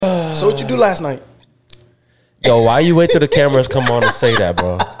So what you do last night? Yo, why you wait till the cameras come on to say that,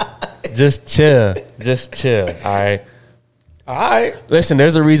 bro? Just chill. All right. All right. Listen,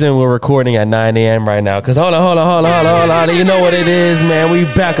 there's a reason we're recording at 9 a.m. right now. Because hold on. You know what it is, man. We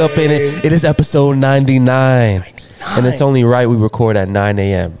back up in it. It is episode 99. And it's only right we record at 9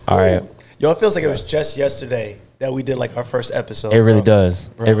 a.m. All right. Yo, it feels like it was just yesterday that we did like our first episode. It really does.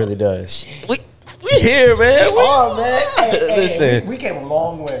 Bro. It really does. We here, man. Oh, man. Listen. We came a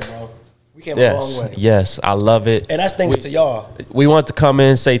long way, bro. We came a long way. Yes, I love it. And that's thanks to y'all. We want to come in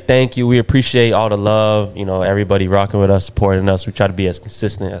and say thank you. We appreciate all the love. You know, everybody rocking with us, supporting us. We try to be as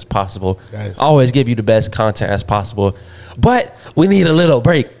consistent as possible. Nice. Always give you the best content as possible. But we need a little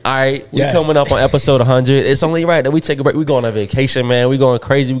break, all right? Yes. We're coming up on episode 100. It's only right that we take a break. We're going on vacation, man. We're going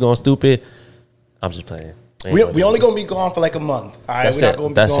crazy. We're going stupid. I'm just playing. We only going to be gone for like a month. All right, we're not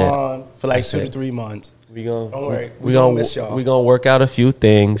going to be gone for like 2 to 3 months. Don't worry. We're going to miss y'all. We're going to work out a few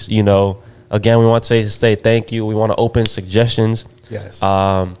things, you know. Again, we want to say thank you. We want to open suggestions. Yes.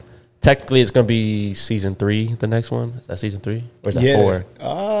 Technically, it's going to be season 3, the next one. Is that season 3? Or is that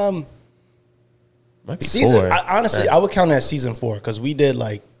 4? Might be season 4. Honestly, I would count it as season 4 because we did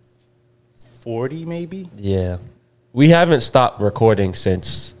like 40 maybe. Yeah. We haven't stopped recording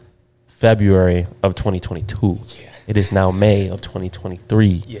since February of 2022. Yeah. It is now May of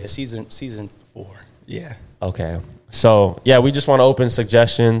 2023. Yeah, season 4. Yeah. Okay. So, yeah, we just want to open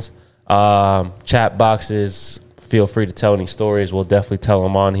suggestions. Chat boxes, feel free to tell any stories. We'll definitely tell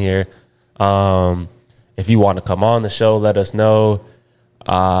them on here. If you want to come on the show, let us know.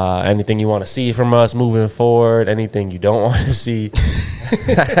 Anything you want to see from us moving forward, anything you don't want to see.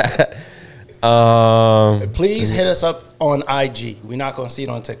 Please hit us up on IG. We're not going to see it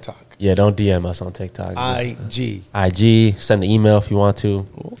on TikTok. Yeah, don't DM us on TikTok. IG. Send the email if you want to.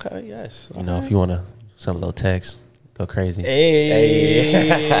 Okay, yes. You know, if you want to send a little text. Go crazy.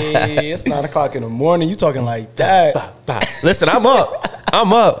 Hey, it's 9 o'clock in the morning. You talking like that? Listen, I'm up. All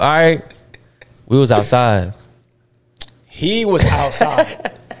right. We was outside. He was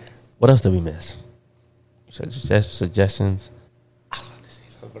outside. What else did we miss? Suggestions. I was about to say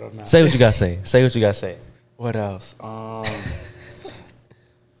something, but I'm not. Say what you got to say. What else? I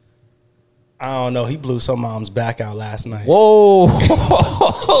don't know. He blew some mom's back out last night. Whoa. Damn,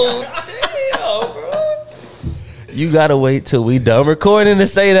 bro. You got to wait till we done recording to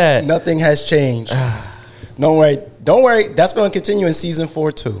say that. Nothing has changed. Don't worry. That's going to continue in season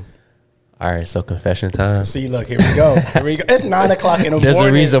 4 too. All right, so confession time. See, look, here we go. It's 9 o'clock in the morning. There's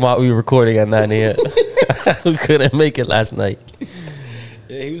a reason why we were recording at 9 a.m. We couldn't make it last night.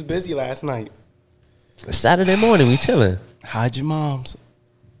 Yeah, he was busy last night. Saturday morning, we chilling. Hide your moms.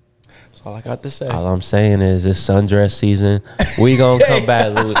 That's all I got to say. All I'm saying is it's sundress season. We gonna come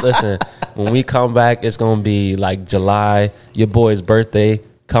back. Listen, when we come back, it's gonna be like July. Your boy's birthday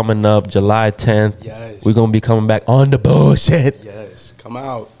coming up, July 10th. Yes. We're gonna be coming back on the bullshit. Yes, come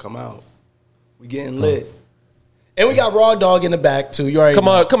out. We getting lit. And we got Raw Dog in the back too. You already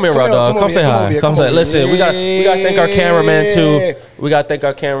come here, Raw Dog. Come say hi. Come say. Listen, we got to thank our cameraman too.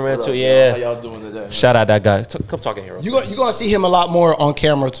 Yeah. How y'all doing today? Shout out that guy. Come talk in here. You're gonna see him a lot more on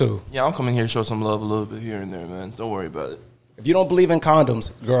camera too. Yeah, I'm coming here to show some love a little bit here and there, man. Don't worry about it. If you don't believe in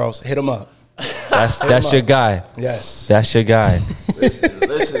condoms, girls, hit him up. That's your guy. Yes. That's your guy.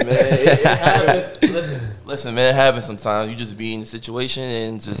 Listen, man. It happens. Listen, man. It happens sometimes. You just be in the situation,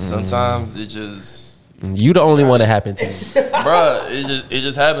 and just sometimes it just. You the only one that happened to me, Bruh, it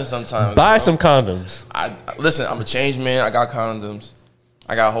just happens sometimes. Buy some condoms. Listen, I'm a changed man. I got condoms.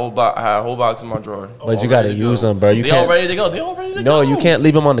 I got I had a whole box in my drawer. But you gotta use them, bro. They all ready to go. No, you can't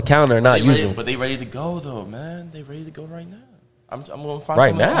leave them on the counter and not use them. But they ready to go though, man. They ready to go right now. I'm gonna find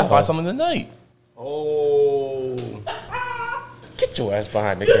Right something. now? I'm gonna find something tonight. Oh. Get your ass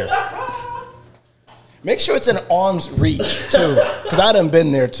behind the camera. Make sure it's in arm's reach too, because I done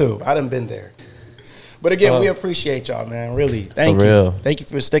been there too. But again, we appreciate y'all, man. Really, thank you. Real. Thank you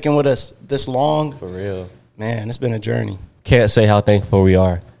for sticking with us this long. For real. Man, it's been a journey. Can't say how thankful we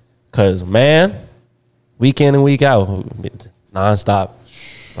are. Because, man, week in and week out, nonstop,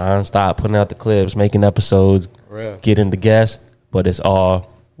 putting out the clips, making episodes, getting the guests, but it's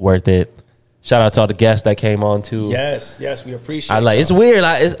all worth it. Shout out to all the guests that came on, too. Yes, we appreciate it. It's weird.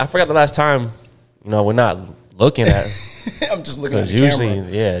 I forgot the last time, we're not looking at I'm just looking at the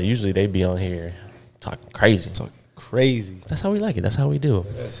camera. Usually they be on here talking crazy. But that's how we like it. That's how we do.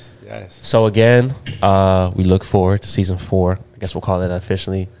 Yes. So again, we look forward to season 4. I guess we'll call it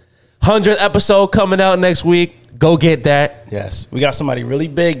officially. 100th episode coming out next week. Go get that. Yes. We got somebody really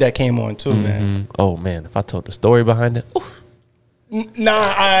big that came on too, man. Oh man, if I told the story behind it.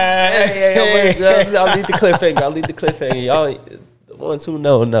 Nah. I'll leave the cliffhanger. Y'all, ones who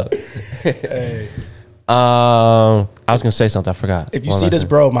know. Hey, I was gonna say something. I forgot. if you One see last this, thing.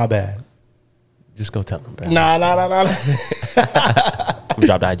 bro, my bad. Just go tell them, bro. Nah. I'm gonna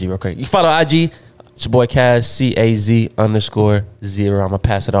drop the IG real quick. You follow IG. It's your boy Kaz, CAZ_0. I'm gonna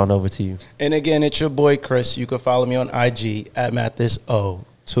pass it on over to you. And again, it's your boy Chris. You can follow me on IG at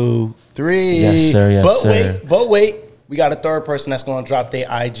Mathis023. Yes, sir. Yes, sir. But wait. We got a third person that's going to drop their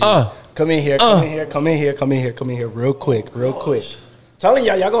IG. Come in here, real quick. Telling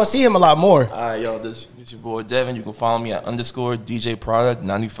y'all going to see him a lot more. All right, y'all. This is your boy Devin. You can follow me at _DJ Product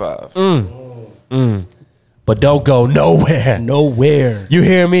 95. But don't go nowhere. Nowhere. You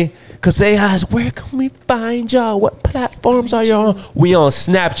hear me? Because they ask, where can we find y'all? What platforms are y'all on? We on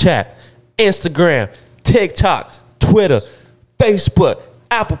Snapchat, Instagram, TikTok, Twitter, Facebook,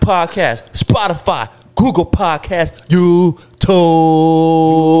 Apple Podcasts, Spotify, Google Podcasts, YouTube.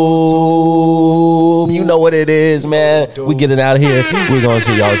 You know what it is, man. We getting out of here. We're going to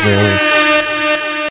see y'all soon.